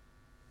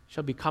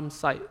shall become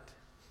sight.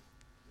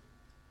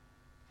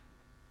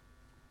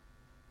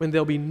 when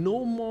there'll be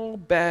no more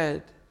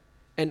bad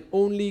and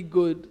only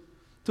good,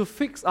 to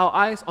fix our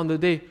eyes on the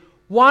day,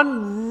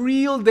 one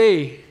real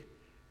day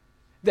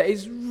that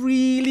is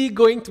really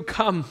going to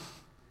come,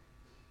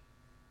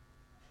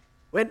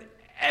 when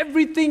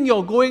everything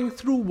you're going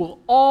through will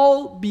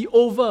all be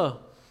over.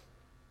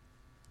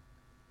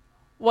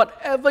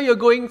 Whatever you're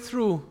going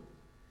through,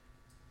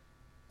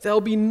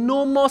 there'll be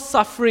no more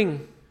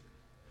suffering,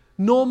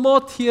 no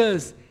more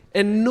tears,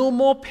 and no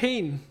more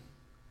pain.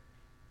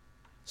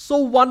 So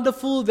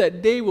wonderful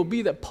that day will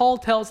be that Paul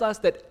tells us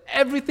that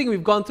everything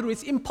we've gone through,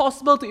 it's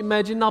impossible to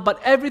imagine now, but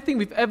everything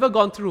we've ever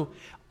gone through,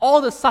 all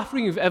the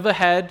suffering we've ever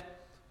had,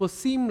 will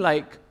seem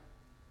like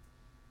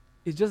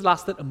it just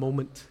lasted a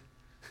moment.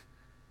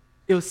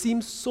 It will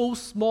seem so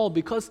small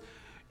because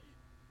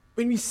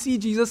when we see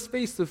Jesus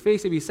face to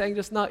face, and we sang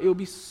just now, it will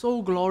be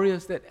so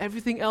glorious that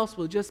everything else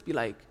will just be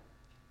like,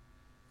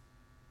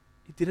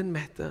 it didn't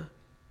matter.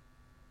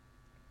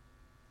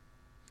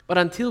 But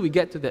until we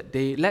get to that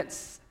day,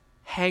 let's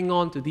hang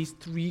on to these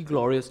three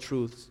glorious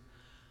truths.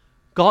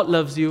 God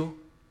loves you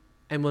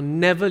and will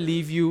never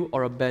leave you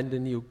or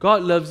abandon you.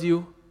 God loves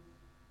you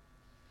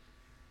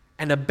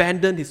and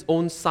abandoned His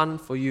own Son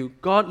for you.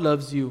 God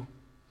loves you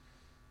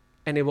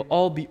and it will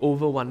all be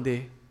over one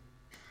day.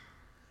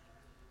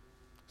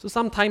 So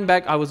some time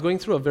back, I was going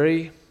through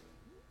quite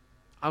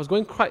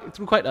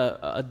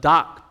a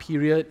dark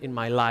period in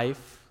my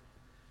life,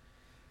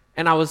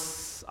 and I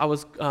was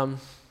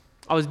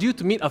due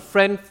to meet a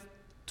friend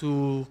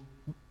to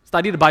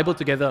study the Bible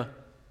together.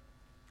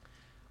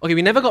 Okay,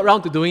 we never got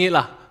around to doing it,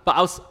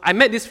 but I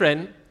met this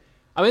friend.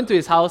 I went to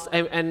his house,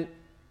 and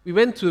we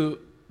went to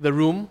the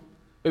room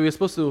where we were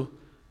supposed to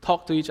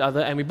talk to each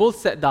other, and we both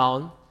sat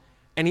down,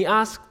 and he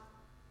asked,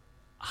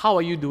 "How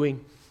are you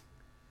doing?"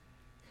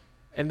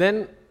 And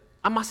then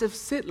I must have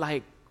said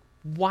like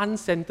one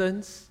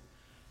sentence,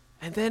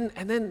 and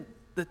then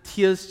the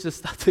tears just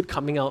started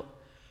coming out.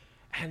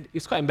 And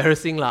it's quite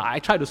embarrassing. I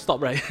tried to stop,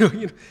 right?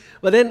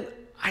 But then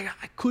I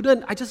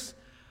couldn't.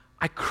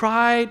 I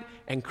cried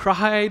and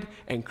cried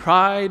and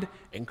cried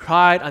and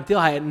cried until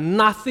I had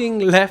nothing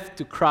left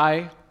to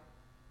cry.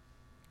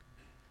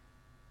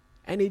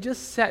 And he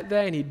just sat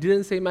there and he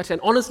didn't say much. And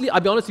honestly,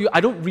 I'll be honest with you,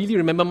 I don't really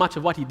remember much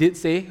of what he did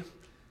say.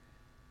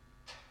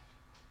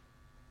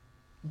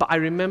 But I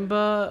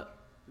remember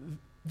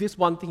this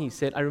one thing he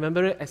said. I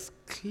remember it as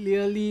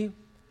clearly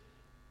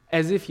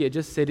as if he had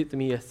just said it to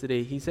me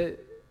yesterday. He said,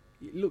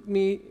 he looked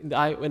me in the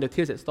eye when the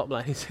tears had stopped.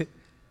 He said,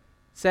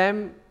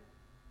 "Sam,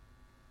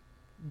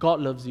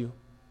 God loves you.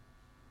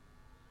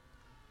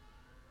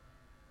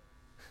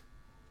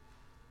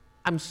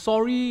 I'm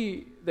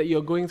sorry that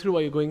you're going through what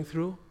you're going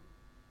through,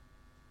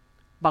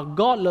 but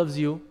God loves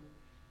you,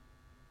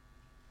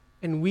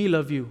 and we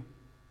love you."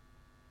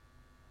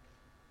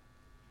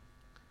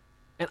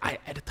 And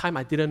at the time,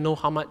 I didn't know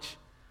how much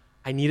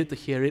I needed to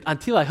hear it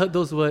until I heard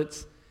those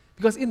words.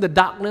 Because in the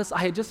darkness,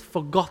 I had just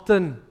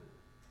forgotten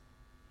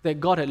that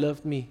God had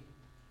loved me,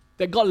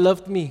 that God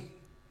loved me.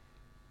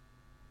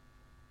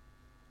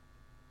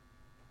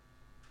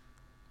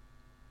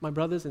 My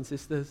brothers and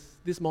sisters,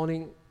 this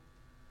morning,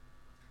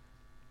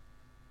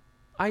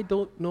 I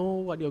don't know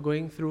what you're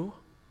going through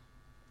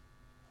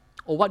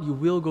or what you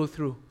will go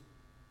through.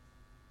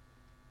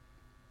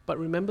 But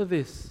remember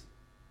this: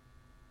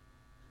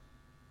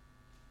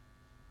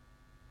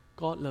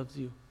 God loves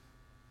you.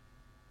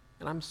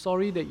 And I'm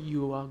sorry that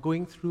you are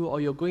going through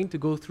or you're going to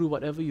go through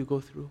whatever you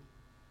go through.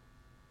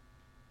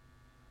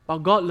 But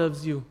God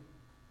loves you.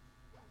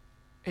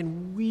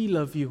 And we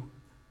love you.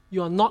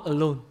 You are not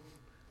alone.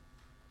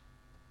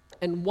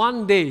 And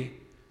one day,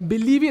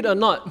 believe it or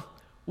not,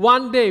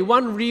 one day,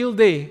 one real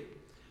day,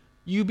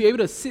 you'll be able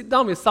to sit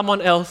down with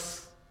someone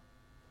else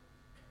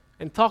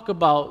and talk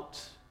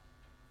about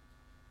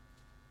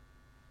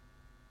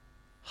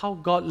how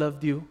God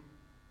loved you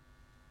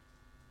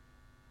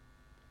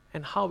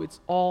and how it's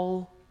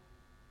all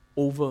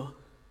over.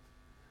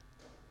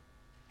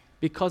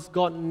 Because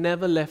God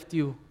never left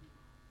you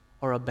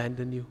or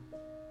abandoned you.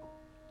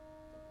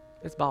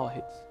 Let's bow our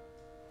heads.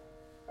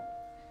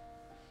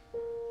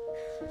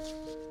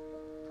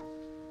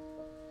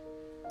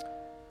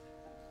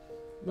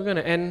 We're going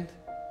to end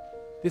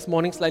this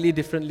morning slightly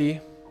differently.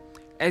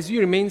 As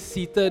you remain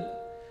seated,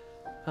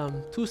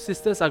 two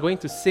sisters are going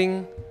to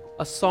sing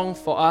a song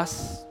for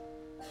us.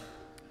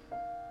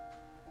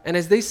 And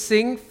as they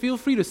sing, feel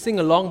free to sing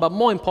along, but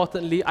more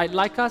importantly, I'd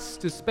like us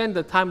to spend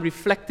the time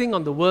reflecting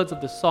on the words of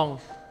the song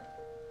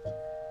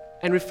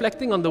and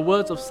reflecting on the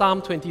words of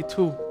Psalm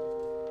 22.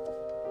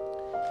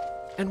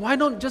 And why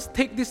don't just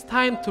take this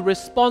time to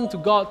respond to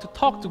God, to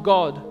talk to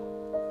God,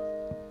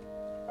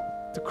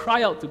 to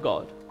cry out to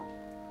God.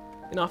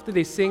 And after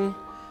they sing,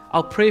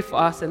 I'll pray for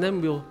us, and then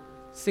we'll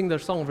sing the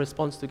song of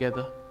response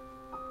together.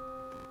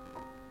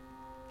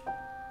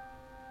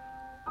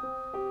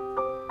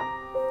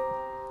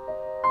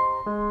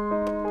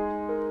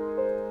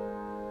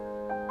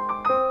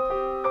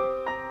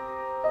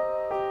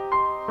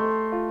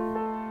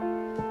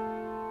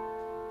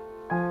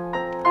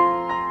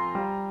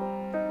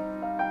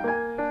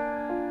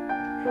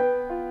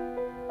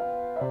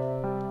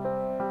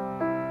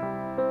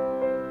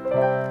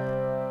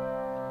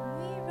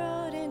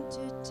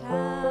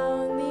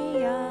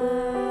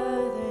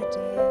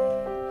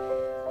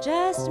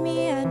 just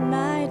me and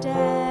my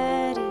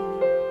daddy.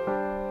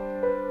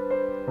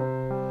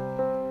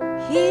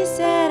 He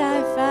said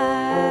I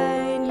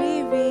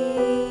finally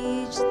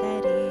reached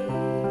that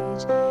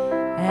age,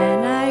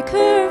 and I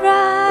could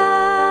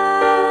ride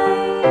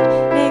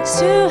next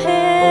to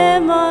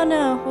him on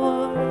a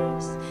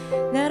horse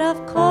that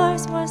of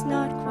course was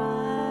not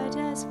quite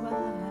as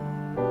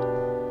wide.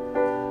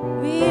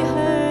 We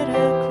heard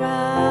a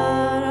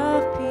crowd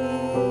of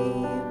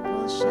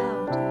people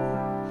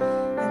shouting,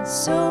 and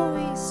so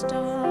we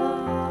stopped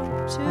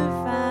to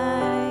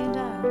find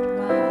out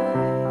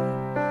why.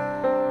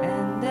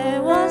 And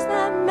there was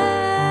that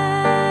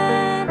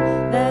man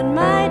that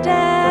my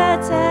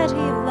dad said he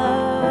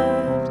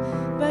loved,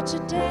 but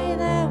today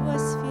there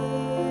was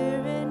fear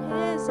in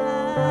his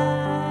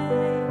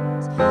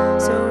eyes.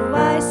 So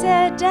I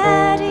said,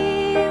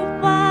 Daddy,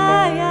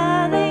 why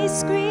are they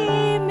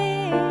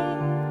screaming?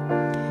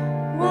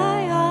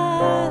 Why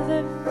are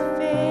the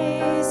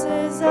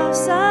faces of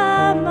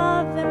some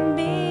of them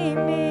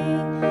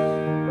beaming?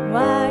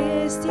 Why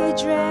is he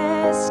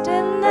dressed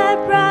in that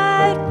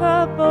bright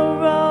purple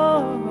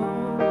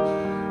robe?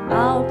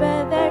 I'll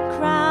bet that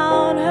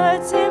crown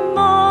hurts him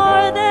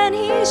more than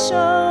he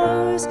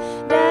shows.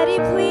 Daddy,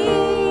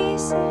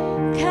 please,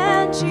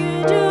 can't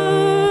you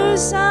do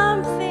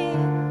something?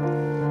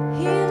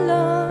 He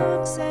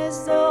looks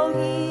as though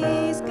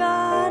he's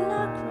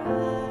gonna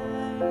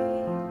cry.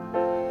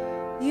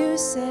 You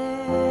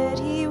said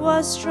he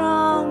was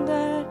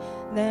stronger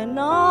than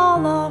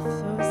all of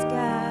those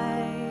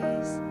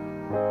guys.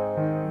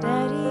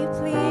 Daddy,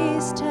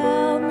 please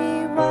tell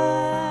me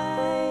why.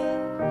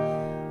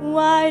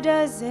 Why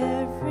does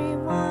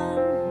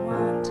everyone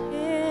want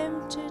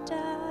him to die?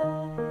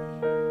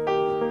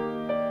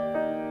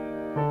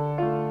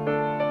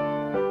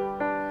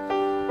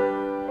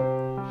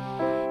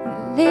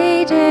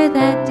 Later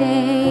that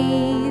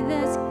day,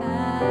 the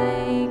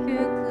sky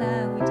grew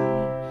cloudy,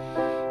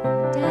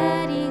 and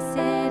Daddy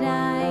said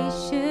I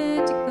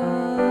should go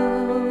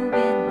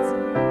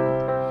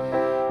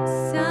inside.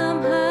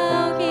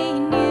 Somehow he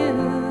knew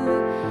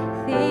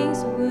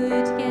things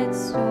would get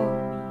stormy.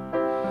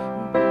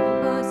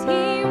 Was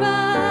he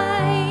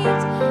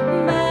right?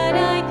 But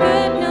I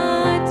could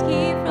not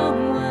keep from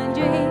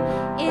wondering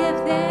if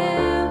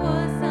there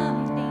was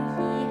something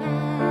he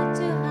had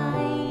to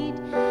hide.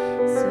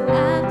 So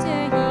after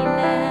he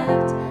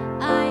left,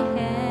 I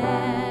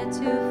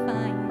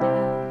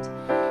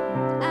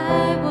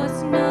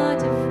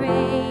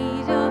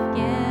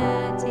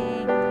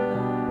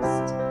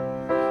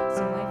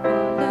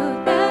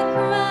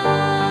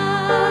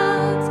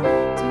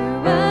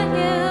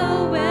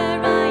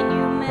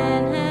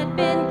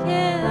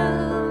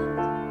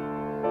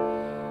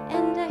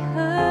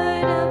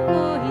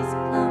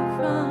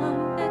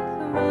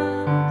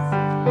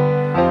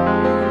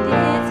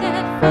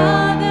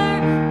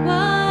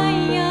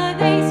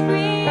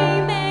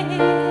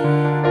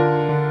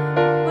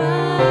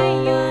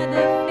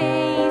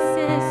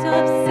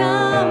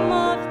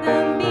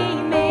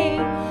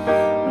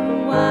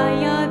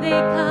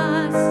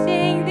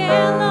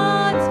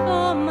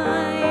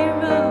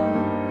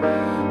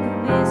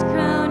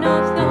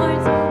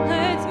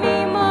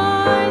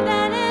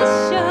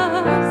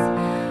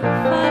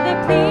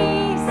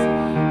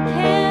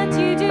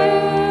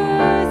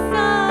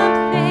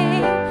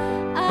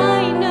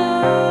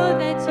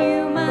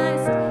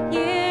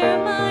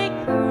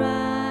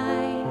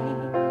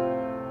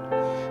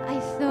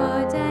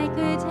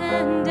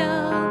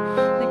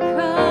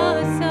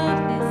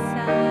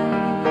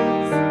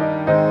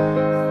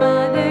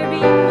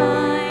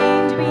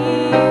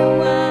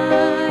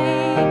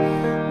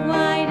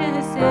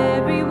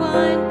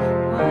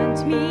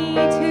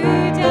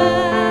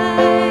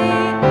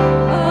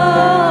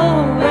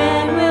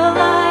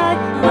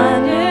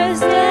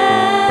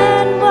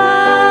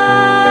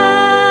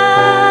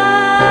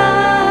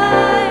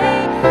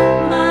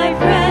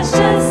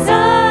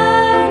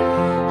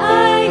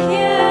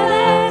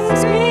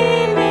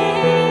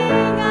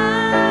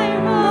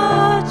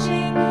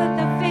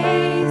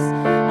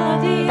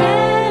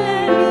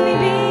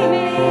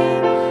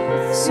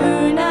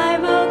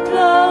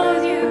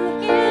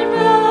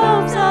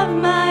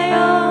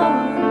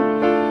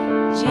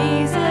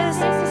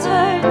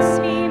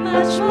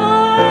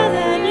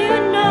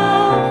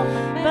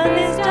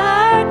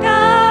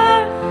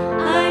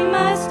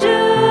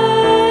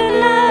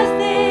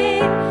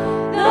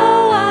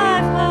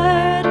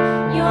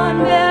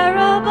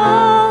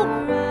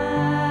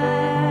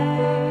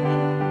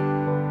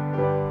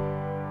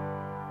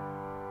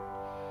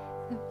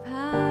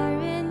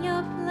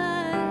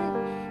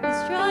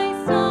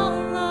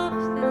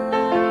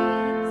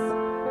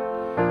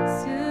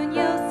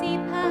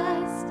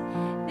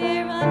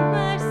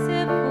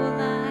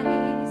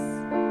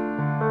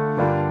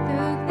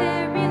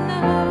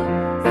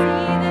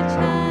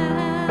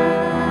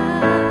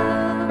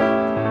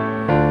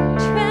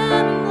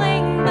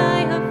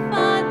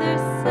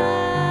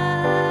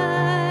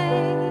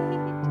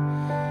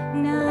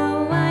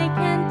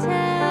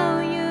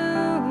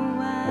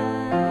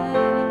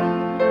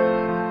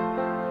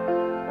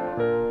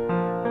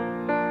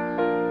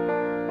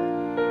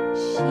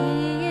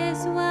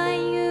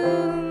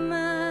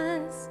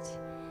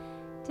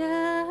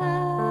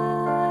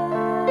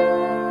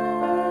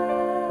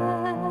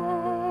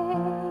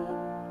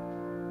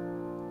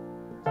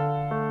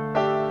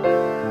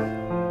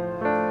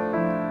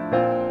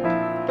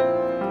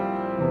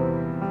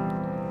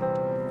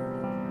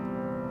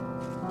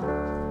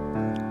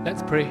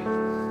pray.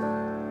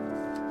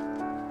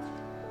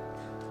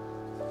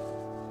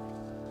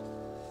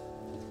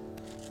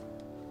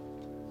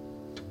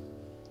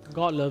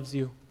 God loves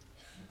you.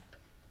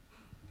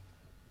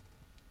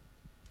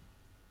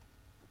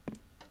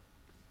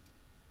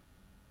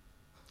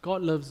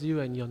 God loves you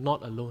and you're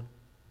not alone.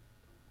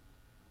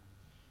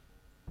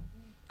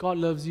 God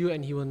loves you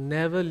and He will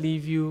never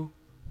leave you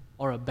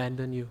or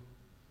abandon you.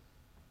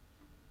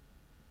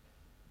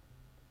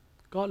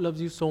 God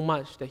loves you so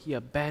much that He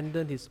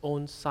abandoned His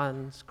own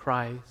Son's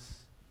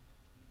cries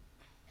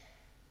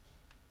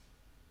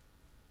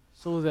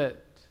so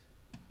that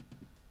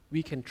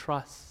we can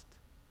trust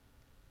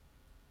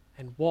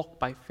and walk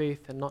by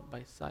faith and not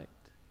by sight.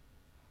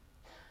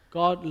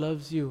 God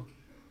loves you,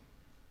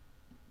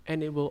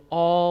 and it will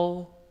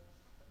all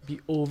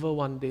be over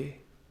one day.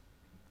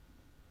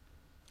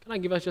 Can I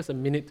give us just a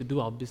minute to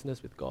do our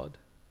business with God?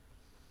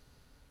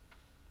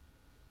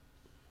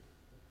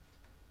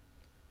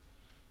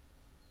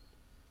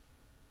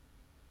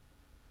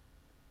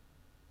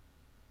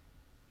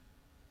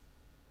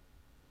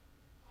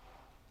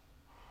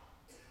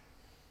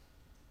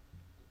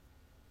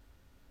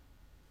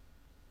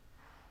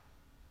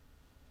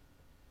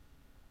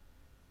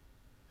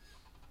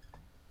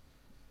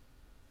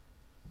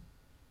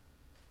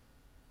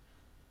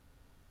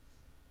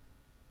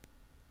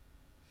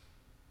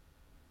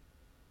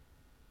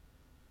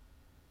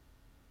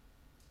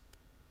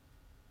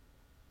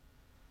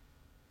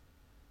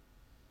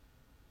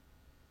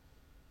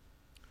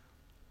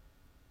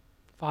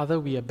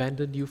 Father, we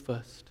abandoned you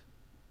first.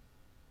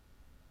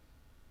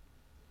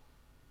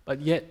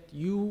 But yet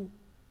you,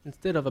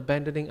 instead of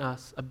abandoning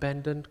us,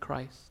 abandoned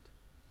Christ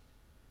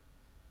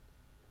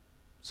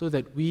so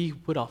that we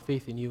put our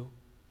faith in you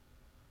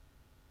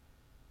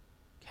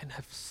can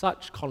have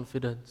such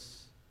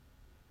confidence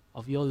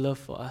of your love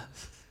for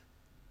us.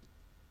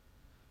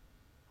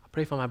 I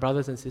pray for my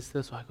brothers and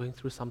sisters who are going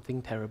through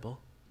something terrible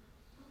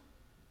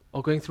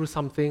or going through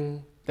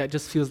something that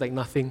just feels like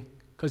nothing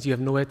because you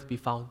have nowhere to be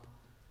found.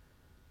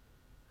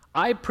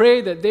 I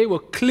pray that they will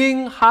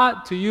cling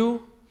hard to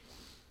you,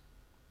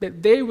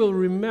 that they will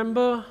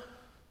remember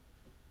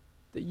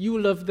that you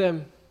love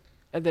them,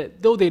 and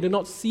that though they do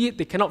not see it,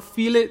 they cannot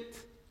feel it,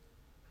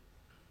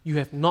 you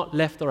have not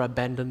left or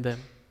abandoned them.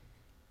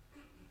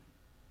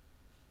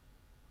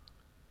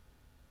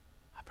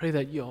 I pray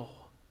that your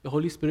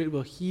Holy Spirit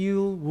will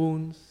heal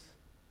wounds,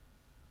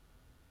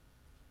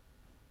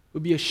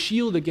 will be a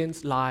shield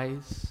against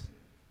lies.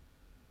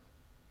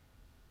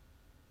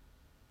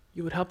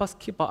 You would help us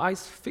keep our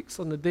eyes fixed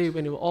on the day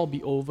when it will all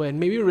be over, and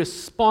may we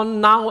respond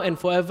now and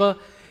forever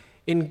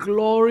in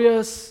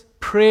glorious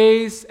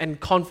praise and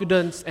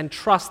confidence and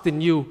trust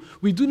in you.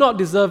 We do not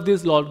deserve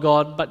this, Lord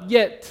God, but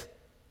yet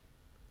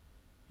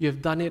you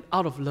have done it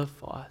out of love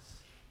for us.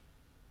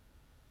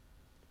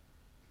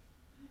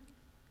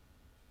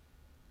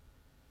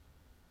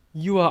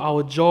 You are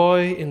our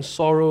joy in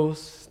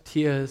sorrows,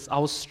 tears,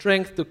 our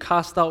strength to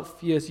cast out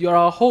fears. You are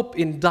our hope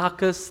in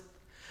darkest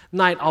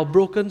night, our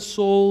broken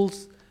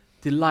souls'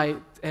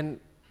 delight. And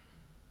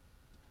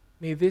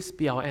may this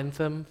be our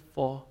anthem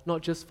for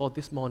not just for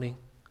this morning,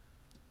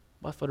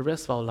 but for the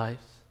rest of our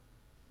lives.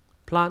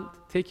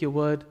 Take your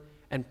word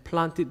and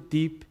plant it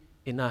deep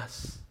in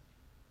us.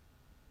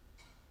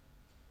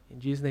 In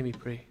Jesus' name we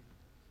pray.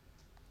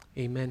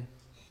 Amen.